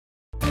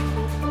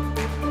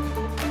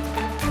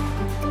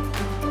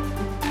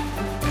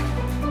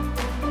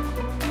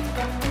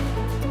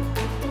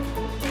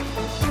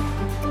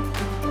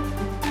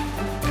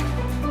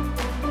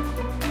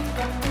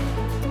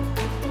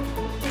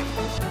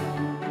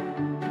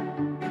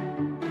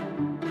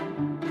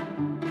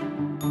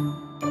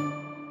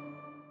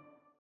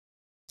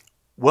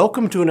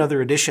Welcome to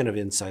another edition of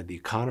Inside the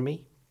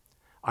Economy.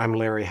 I'm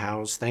Larry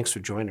Howes. Thanks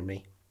for joining me.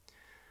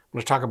 I'm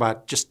going to talk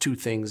about just two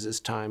things this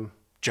time,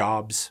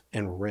 jobs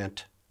and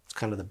rent. It's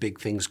kind of the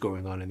big things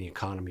going on in the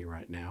economy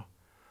right now.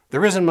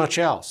 There isn't much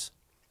else.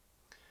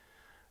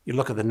 You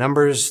look at the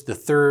numbers, the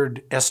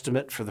third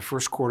estimate for the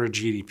first quarter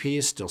GDP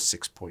is still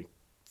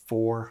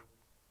 6.4.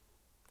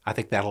 I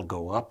think that'll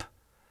go up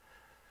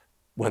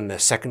when the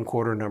second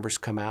quarter numbers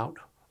come out.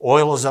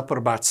 Oil is up at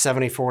about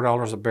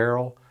 $74 a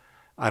barrel.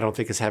 I don't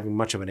think it's having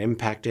much of an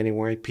impact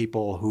anyway.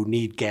 People who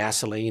need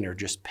gasoline are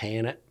just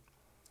paying it.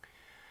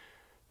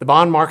 The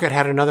bond market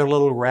had another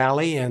little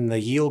rally and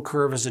the yield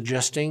curve is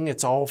adjusting.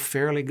 It's all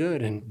fairly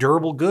good. And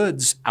durable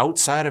goods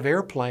outside of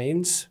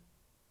airplanes,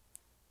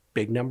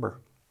 big number.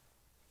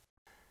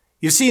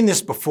 You've seen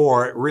this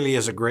before. It really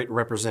is a great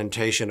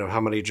representation of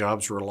how many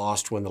jobs were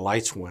lost when the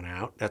lights went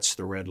out. That's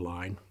the red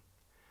line.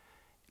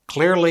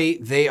 Clearly,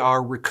 they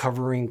are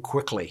recovering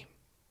quickly.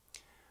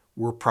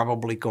 We're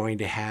probably going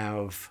to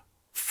have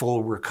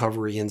full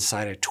recovery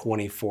inside of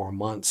 24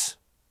 months,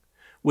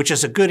 which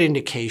is a good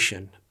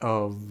indication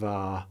of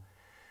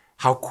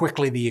how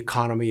quickly the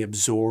economy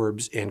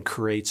absorbs and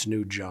creates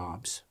new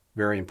jobs.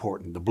 Very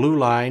important. The blue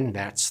line,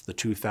 that's the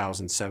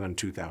 2007,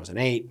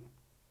 2008.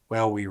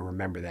 Well, we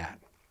remember that.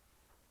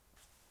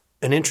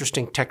 An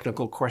interesting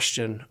technical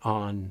question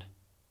on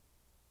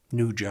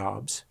new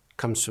jobs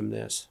comes from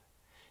this.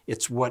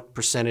 It's what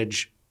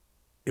percentage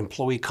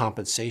employee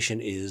compensation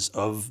is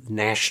of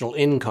national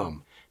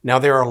income. Now,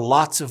 there are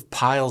lots of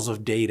piles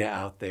of data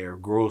out there,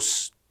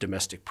 gross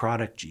domestic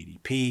product,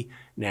 GDP,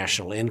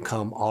 national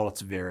income, all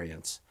its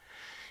variants.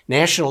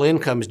 National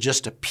income is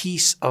just a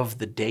piece of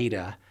the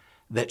data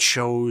that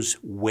shows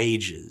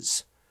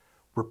wages.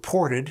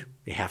 Reported,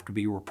 they have to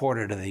be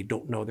reported and they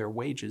don't know their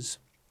wages.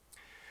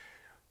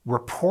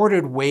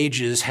 Reported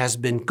wages has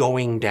been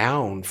going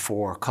down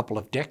for a couple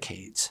of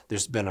decades.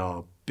 There's been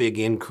a big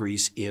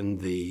increase in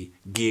the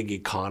gig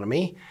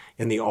economy,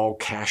 in the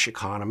all-cash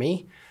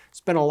economy. There's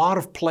been a lot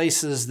of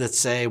places that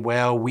say,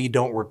 well, we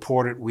don't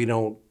report it, we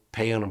don't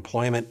pay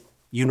unemployment.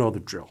 You know the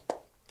drill.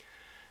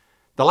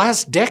 The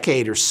last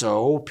decade or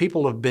so,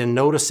 people have been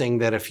noticing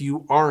that if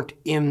you aren't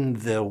in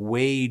the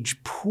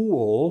wage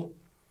pool,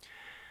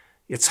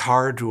 it's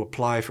hard to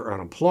apply for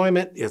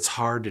unemployment. It's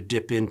hard to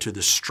dip into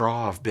the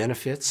straw of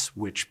benefits,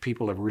 which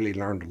people have really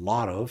learned a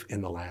lot of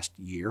in the last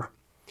year.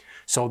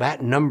 So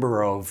that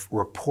number of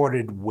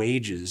reported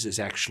wages is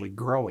actually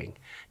growing.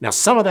 Now,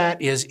 some of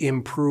that is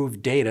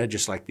improved data,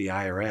 just like the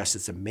IRS.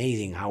 It's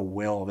amazing how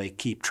well they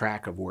keep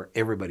track of where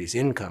everybody's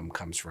income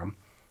comes from.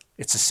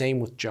 It's the same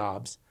with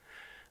jobs.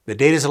 The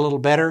data's a little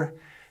better.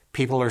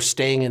 People are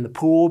staying in the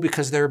pool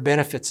because there are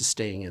benefits of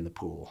staying in the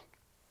pool.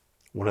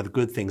 One of the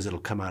good things that'll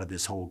come out of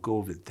this whole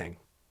COVID thing.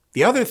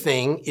 The other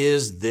thing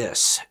is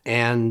this,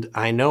 and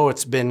I know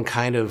it's been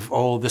kind of,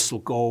 oh, this will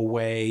go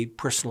away.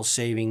 Personal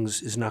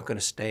savings is not going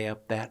to stay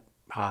up that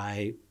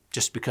high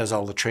just because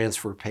all the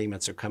transfer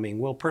payments are coming.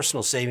 Well,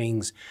 personal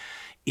savings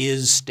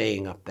is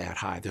staying up that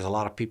high. There's a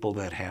lot of people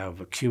that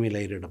have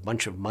accumulated a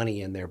bunch of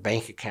money in their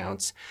bank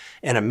accounts,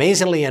 and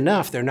amazingly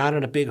enough, they're not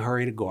in a big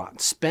hurry to go out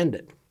and spend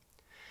it.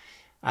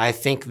 I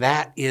think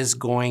that is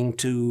going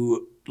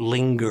to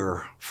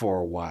linger for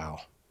a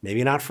while.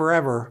 Maybe not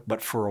forever,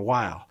 but for a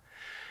while.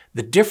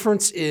 The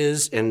difference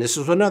is, and this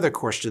is another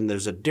question,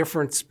 there's a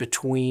difference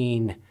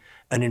between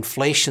an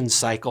inflation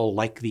cycle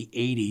like the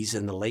 80s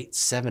and the late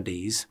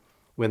 70s,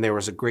 when there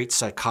was a great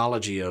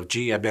psychology of,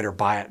 gee, I better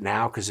buy it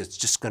now because it's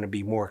just going to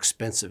be more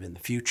expensive in the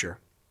future.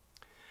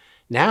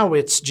 Now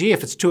it's, gee,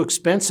 if it's too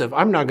expensive,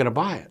 I'm not going to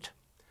buy it.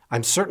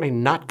 I'm certainly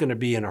not going to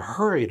be in a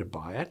hurry to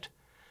buy it.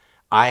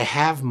 I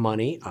have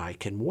money, I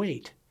can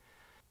wait.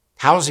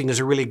 Housing is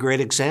a really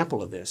great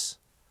example of this.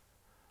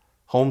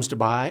 Homes to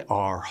buy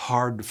are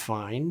hard to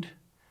find.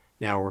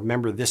 Now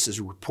remember, this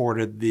is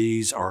reported,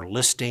 these are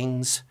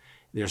listings.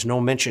 There's no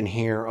mention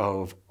here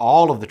of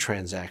all of the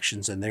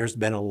transactions, and there's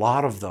been a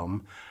lot of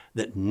them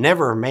that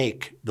never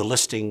make the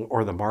listing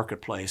or the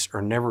marketplace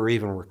or never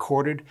even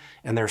recorded,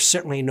 and there's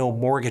certainly no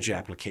mortgage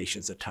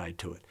applications that tied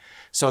to it.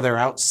 So they're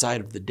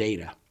outside of the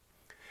data.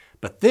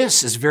 But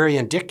this is very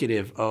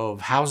indicative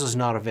of houses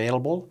not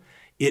available.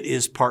 It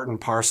is part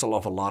and parcel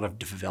of a lot of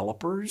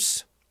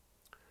developers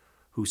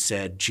who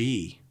said,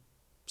 gee,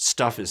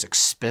 stuff is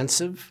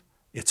expensive.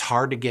 It's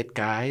hard to get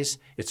guys.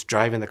 It's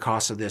driving the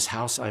cost of this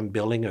house I'm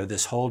building or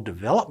this whole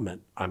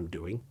development I'm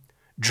doing,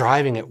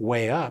 driving it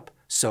way up.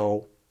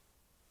 So,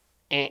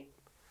 going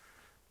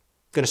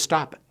to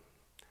stop it.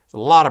 A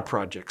lot of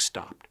projects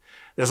stopped.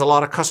 There's a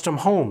lot of custom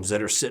homes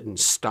that are sitting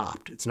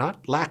stopped. It's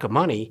not lack of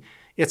money,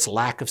 it's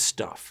lack of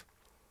stuff.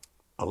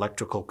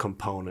 Electrical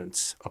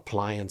components,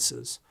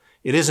 appliances.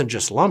 It isn't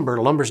just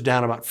lumber. Lumber's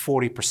down about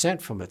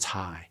 40% from its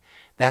high.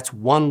 That's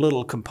one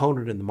little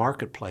component in the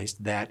marketplace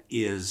that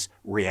is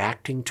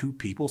reacting to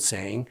people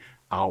saying,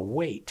 I'll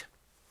wait.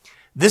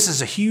 This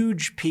is a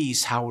huge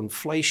piece how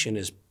inflation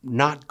is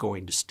not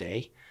going to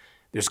stay.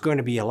 There's going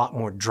to be a lot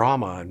more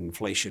drama on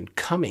inflation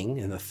coming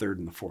in the third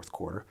and the fourth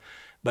quarter,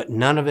 but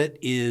none of it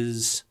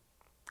is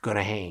going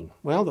to hang.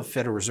 Well, the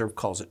Federal Reserve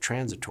calls it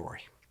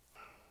transitory.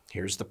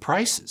 Here's the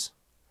prices.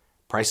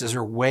 Prices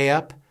are way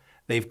up.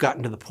 They've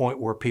gotten to the point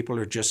where people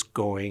are just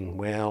going,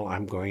 well,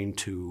 I'm going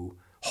to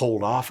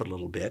hold off a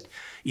little bit.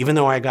 Even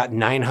though I got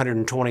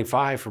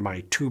 $925 for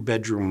my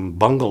 2-bedroom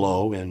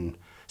bungalow in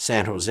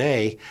San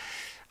Jose,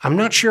 I'm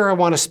not sure I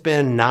want to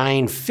spend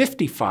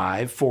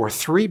 $955 for a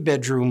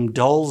 3-bedroom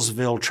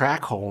Dullsville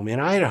tract home in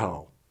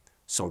Idaho.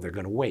 So they're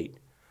going to wait.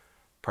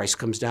 Price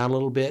comes down a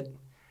little bit.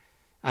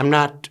 I'm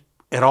not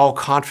at all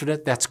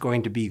confident that's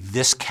going to be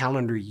this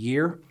calendar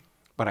year,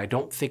 but I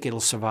don't think it'll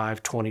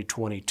survive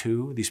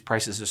 2022. These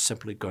prices are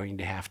simply going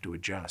to have to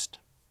adjust.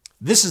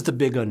 This is the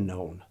big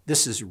unknown.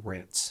 This is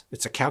rents.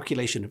 It's a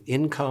calculation of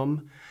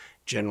income,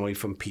 generally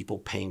from people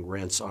paying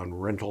rents on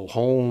rental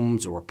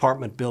homes or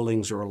apartment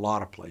buildings or a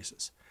lot of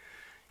places.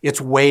 It's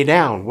way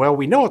down. Well,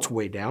 we know it's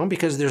way down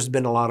because there's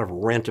been a lot of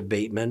rent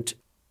abatement.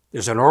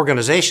 There's an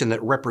organization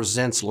that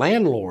represents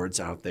landlords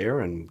out there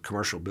and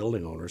commercial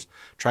building owners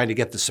trying to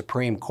get the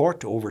Supreme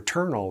Court to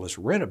overturn all this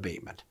rent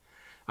abatement.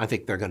 I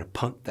think they're going to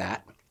punt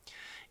that.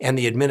 And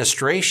the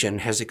administration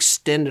has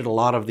extended a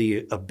lot of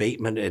the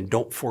abatement and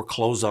don't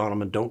foreclose on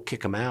them and don't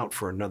kick them out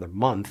for another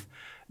month.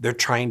 They're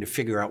trying to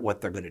figure out what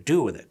they're going to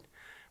do with it.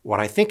 What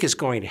I think is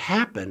going to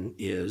happen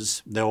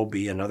is there'll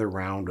be another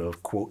round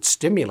of, quote,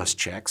 stimulus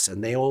checks,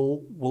 and they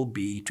will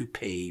be to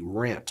pay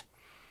rent.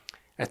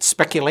 That's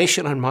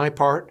speculation on my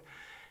part,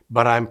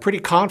 but I'm pretty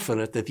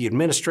confident that the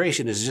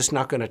administration is just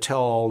not going to tell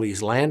all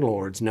these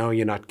landlords, no,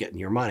 you're not getting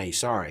your money,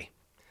 sorry.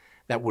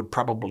 That would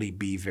probably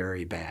be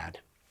very bad.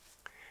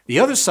 The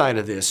other side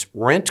of this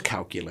rent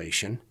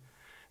calculation,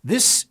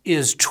 this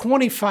is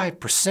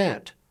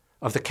 25%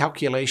 of the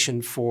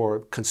calculation for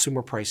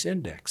Consumer Price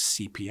Index,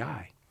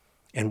 CPI.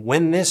 And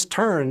when this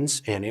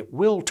turns, and it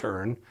will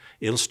turn,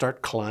 it'll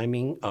start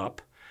climbing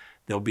up.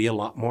 There'll be a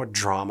lot more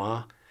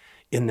drama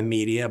in the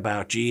media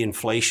about, gee,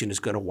 inflation is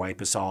going to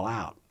wipe us all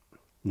out.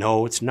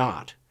 No, it's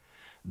not.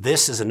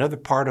 This is another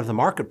part of the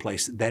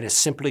marketplace that is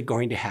simply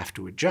going to have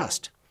to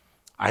adjust.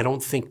 I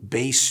don't think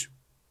base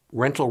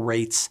rental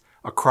rates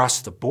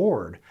across the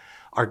board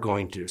are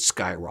going to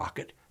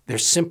skyrocket. They're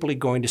simply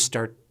going to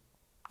start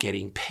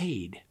getting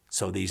paid,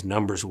 so these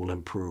numbers will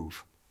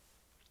improve.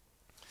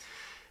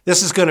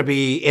 This is going to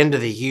be end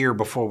of the year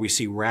before we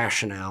see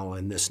rationale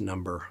in this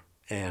number,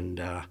 and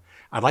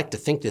I'd like to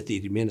think that the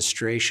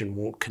administration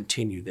won't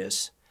continue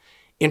this.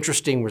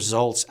 Interesting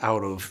results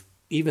out of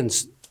even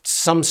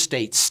some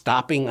states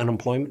stopping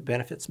unemployment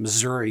benefits.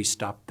 Missouri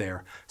stopped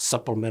their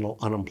supplemental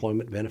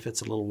unemployment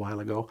benefits a little while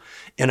ago.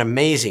 And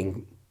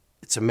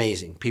it's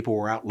amazing. People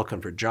were out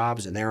looking for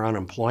jobs, and their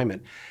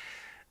unemployment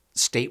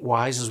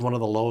state-wise is one of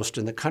the lowest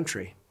in the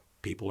country.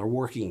 People are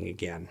working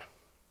again.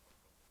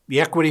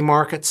 The equity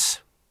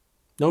markets,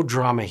 no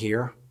drama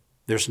here.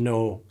 There's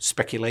no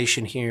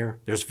speculation here.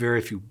 There's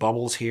very few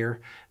bubbles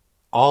here.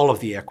 All of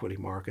the equity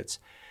markets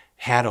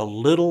had a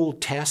little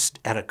test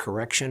at a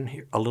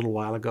correction a little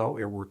while ago.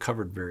 It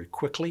recovered very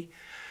quickly.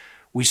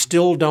 We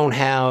still don't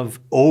have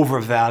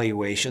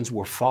overvaluations.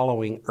 We're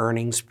following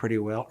earnings pretty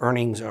well.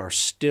 Earnings are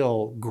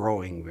still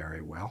growing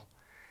very well.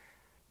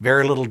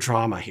 Very little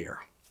drama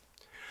here.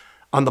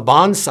 On the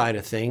bond side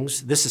of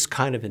things, this is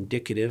kind of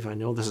indicative. I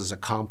know this is a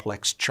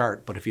complex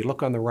chart, but if you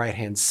look on the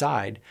right-hand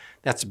side,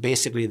 that's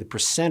basically the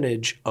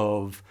percentage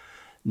of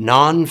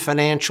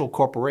non-financial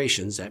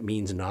corporations, that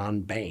means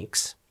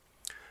non-banks,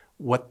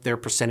 what their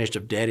percentage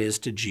of debt is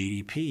to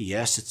GDP.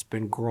 Yes, it's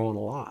been growing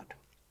a lot.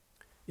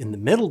 In the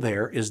middle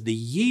there is the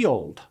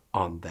yield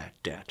on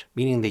that debt,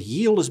 meaning the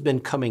yield has been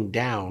coming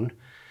down.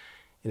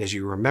 And as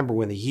you remember,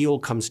 when the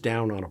yield comes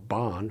down on a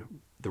bond,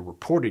 the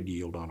reported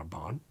yield on a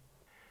bond,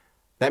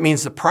 that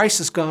means the price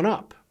has gone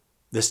up.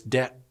 This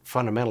debt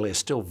fundamentally is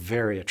still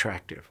very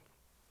attractive.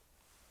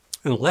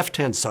 On the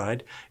left-hand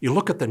side, you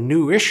look at the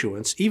new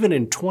issuance, even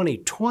in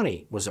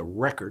 2020 was a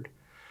record.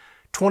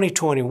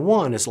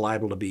 2021 is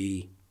liable to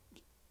be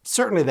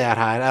certainly that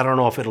high. I don't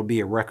know if it'll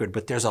be a record,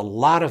 but there's a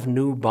lot of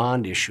new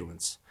bond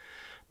issuance.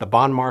 The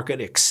bond market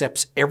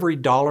accepts every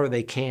dollar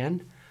they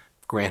can.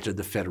 Granted,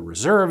 the Federal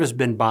Reserve has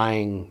been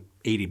buying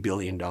 $80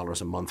 billion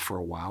a month for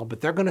a while,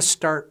 but they're going to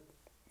start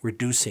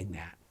reducing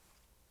that.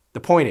 The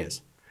point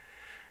is,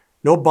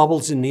 no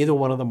bubbles in neither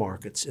one of the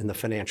markets, in the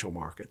financial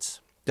markets.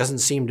 Doesn't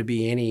seem to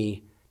be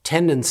any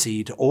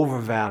tendency to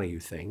overvalue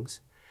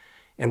things.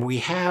 And we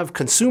have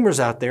consumers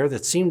out there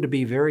that seem to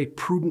be very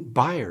prudent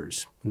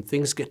buyers. When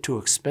things get too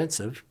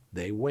expensive,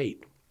 they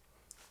wait.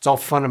 It's all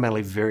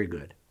fundamentally very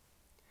good.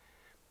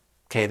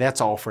 Okay,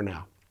 that's all for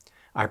now.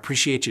 I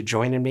appreciate you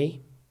joining me.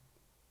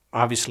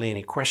 Obviously,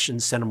 any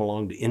questions, send them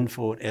along to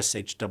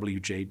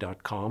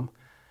info@shwj.com.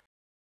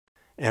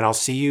 And I'll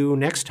see you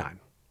next time.